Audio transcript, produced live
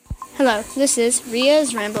Hello, this is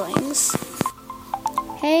Ria's Ramblings.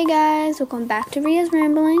 Hey guys, welcome back to Ria's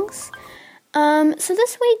Ramblings. So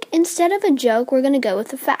this week, instead of a joke, we're going to go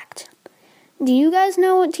with a fact. Do you guys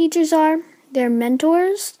know what teachers are? They're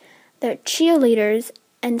mentors, they're cheerleaders,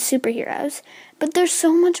 and superheroes. But there's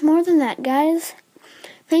so much more than that, guys.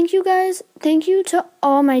 Thank you guys. Thank you to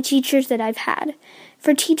all my teachers that I've had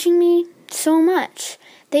for teaching me so much.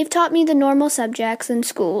 They've taught me the normal subjects in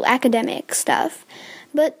school, academic stuff.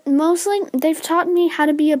 But mostly, they've taught me how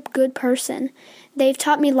to be a good person. They've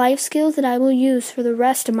taught me life skills that I will use for the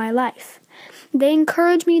rest of my life. They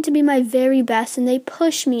encourage me to be my very best, and they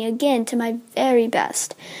push me again to my very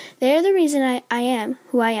best. They're the reason I am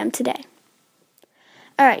who I am today.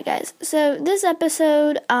 Alright, guys. So this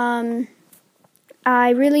episode, I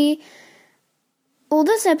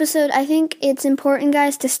think it's important,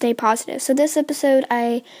 guys, to stay positive. So this episode,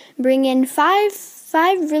 I bring in five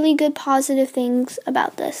really good positive things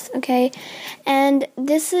about this, okay? And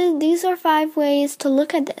these are 5 ways to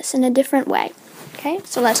look at this in a different way, okay?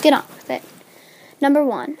 So let's get on with it. Number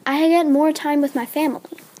 1, I get more time with my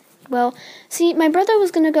family. Well, see, my brother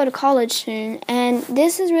was going to go to college soon, and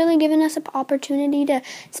this has really given us an opportunity to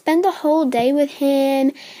spend the whole day with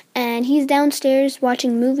him, and he's downstairs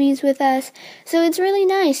watching movies with us. So it's really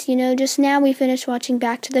nice, just now we finished watching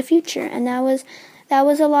Back to the Future, and that was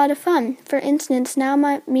a lot of fun. For instance, now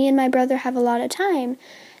me and my brother have a lot of time.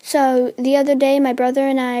 So the other day, my brother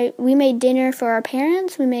and we made dinner for our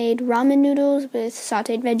parents. We made ramen noodles with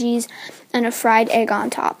sauteed veggies and a fried egg on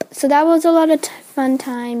top. So that was a lot of fun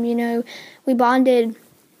time. We bonded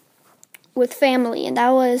with family, and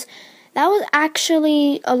that was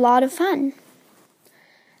actually a lot of fun.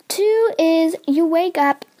 2 is you wake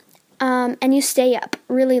up and you stay up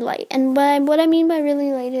really late. And what I mean by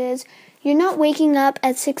really late is you're not waking up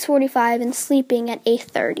at 6:45 and sleeping at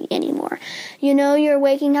 8:30 anymore. You're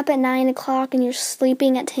waking up at 9 o'clock and you're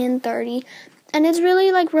sleeping at 10:30. And it's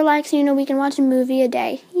really relaxing. We can watch a movie a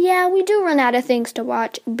day. Yeah, we do run out of things to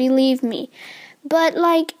watch, believe me. But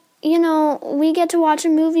we get to watch a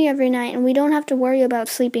movie every night and we don't have to worry about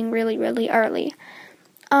sleeping really, really early.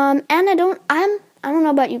 And I don't know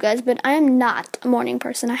about you guys, but I am not a morning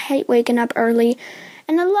person. I hate waking up early.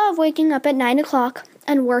 And I love waking up at 9 o'clock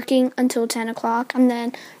and working until 10 o'clock and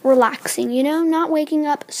then relaxing, not waking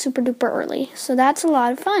up super duper early. So that's a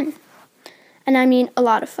lot of fun. And I mean a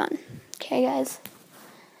lot of fun. Okay, guys?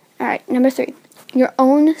 Alright, number 3, your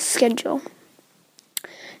own schedule.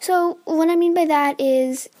 So what I mean by that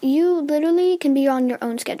is you literally can be on your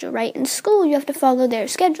own schedule, right? In school, you have to follow their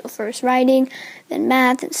schedule. First writing, then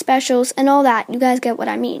math, and specials, and all that. You guys get what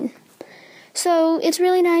I mean. So it's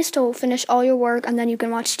really nice to finish all your work and then you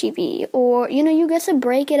can watch TV. Or, you get to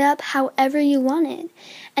break it up however you want it.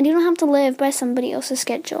 And you don't have to live by somebody else's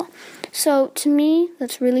schedule. So to me,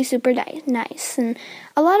 that's really super nice. And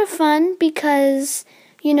a lot of fun because,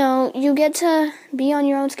 you get to be on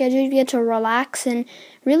your own schedule. You get to relax and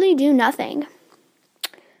really do nothing.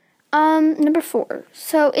 Number 4.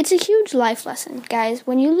 So it's a huge life lesson, guys.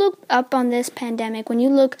 When you look up on this pandemic, when you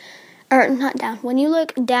look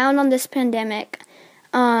down on this pandemic,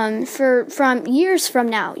 from years from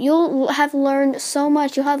now, you'll have learned so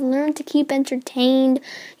much. You'll have learned to keep entertained.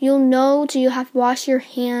 You'll know you have to wash your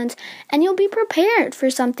hands, and you'll be prepared for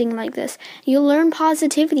something like this. You'll learn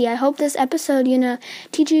positivity. I hope this episode,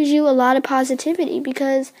 teaches you a lot of positivity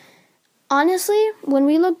because honestly, when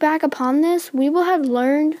we look back upon this, we will have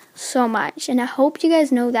learned so much, and I hope you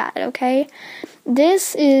guys know that, okay?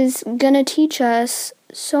 This is gonna teach us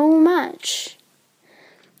so much.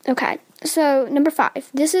 Okay, so number 5.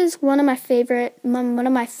 This is one of my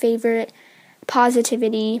favorite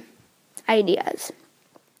positivity ideas.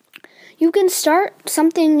 You can start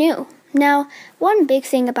something new. Now, one big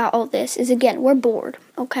thing about all this is, again, we're bored,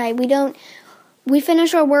 okay? We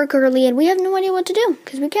finish our work early and we have no idea what to do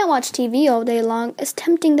because we can't watch TV all day long. As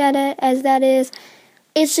tempting as that is,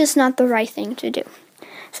 it's just not the right thing to do.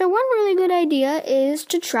 So one really good idea is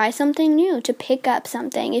to try something new, to pick up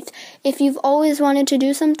something. If you've always wanted to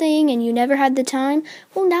do something and you never had the time,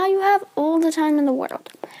 well, now you have all the time in the world.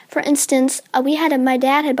 For instance, my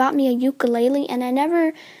dad had bought me a ukulele, and I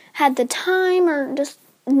never had the time or just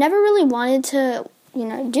never really wanted to,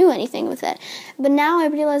 do anything with it. But now I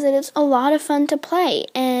realize that it's a lot of fun to play,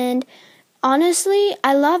 and honestly,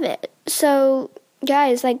 I love it. So,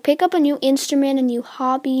 guys, pick up a new instrument, a new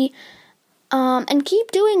hobby, and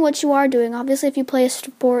keep doing what you are doing. Obviously, if you play a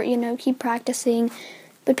sport, keep practicing.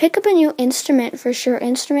 But pick up a new instrument for sure.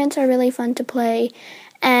 Instruments are really fun to play.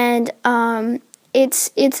 And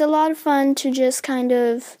it's a lot of fun to just kind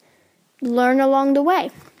of learn along the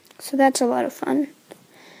way. So that's a lot of fun.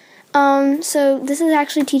 So this is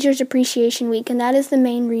actually Teachers Appreciation Week, and that is the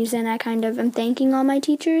main reason I kind of am thanking all my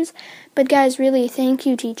teachers. But guys, really, thank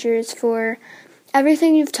you, teachers, for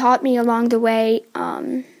everything you've taught me along the way.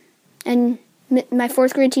 And my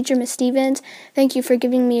 4th grade teacher, Miss Stevens, thank you for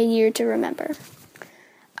giving me a year to remember.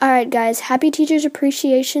 Alright, guys, happy Teachers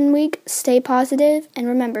Appreciation Week. Stay positive, and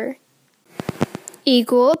remember,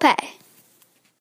 equal pay.